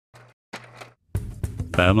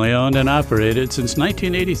Family owned and operated since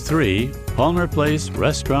 1983, Palmer Place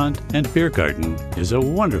Restaurant and Biergarten is a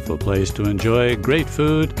wonderful place to enjoy great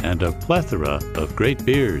food and a plethora of great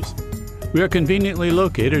beers. We are conveniently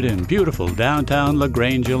located in beautiful downtown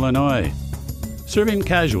LaGrange, Illinois. Serving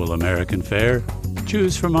casual American fare,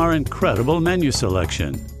 choose from our incredible menu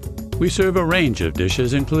selection. We serve a range of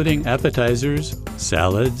dishes including appetizers,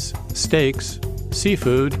 salads, steaks,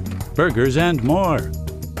 seafood, burgers, and more.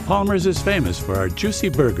 Palmer's is famous for our juicy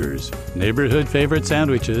burgers, neighborhood favorite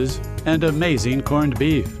sandwiches, and amazing corned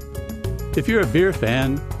beef. If you're a beer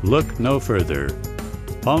fan, look no further.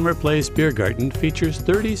 Palmer Place Biergarten features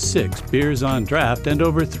 36 beers on draft and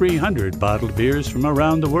over 300 bottled beers from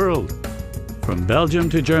around the world. From Belgium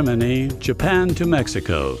to Germany, Japan to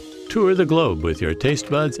Mexico, tour the globe with your taste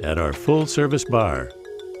buds at our full-service bar.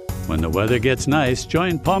 When the weather gets nice,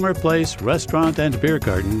 join Palmer Place Restaurant and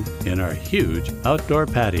Biergarten in our huge outdoor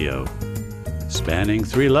patio. Spanning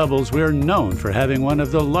 3 levels, we're known for having one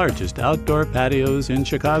of the largest outdoor patios in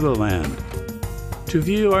Chicagoland. To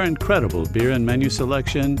view our incredible beer and menu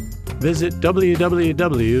selection, visit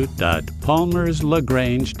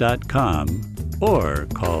www.palmerslagrange.com or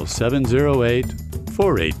call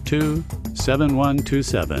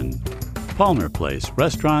 708-482-7127. Palmer Place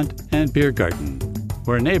Restaurant and Biergarten,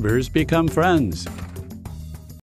 where neighbors become friends.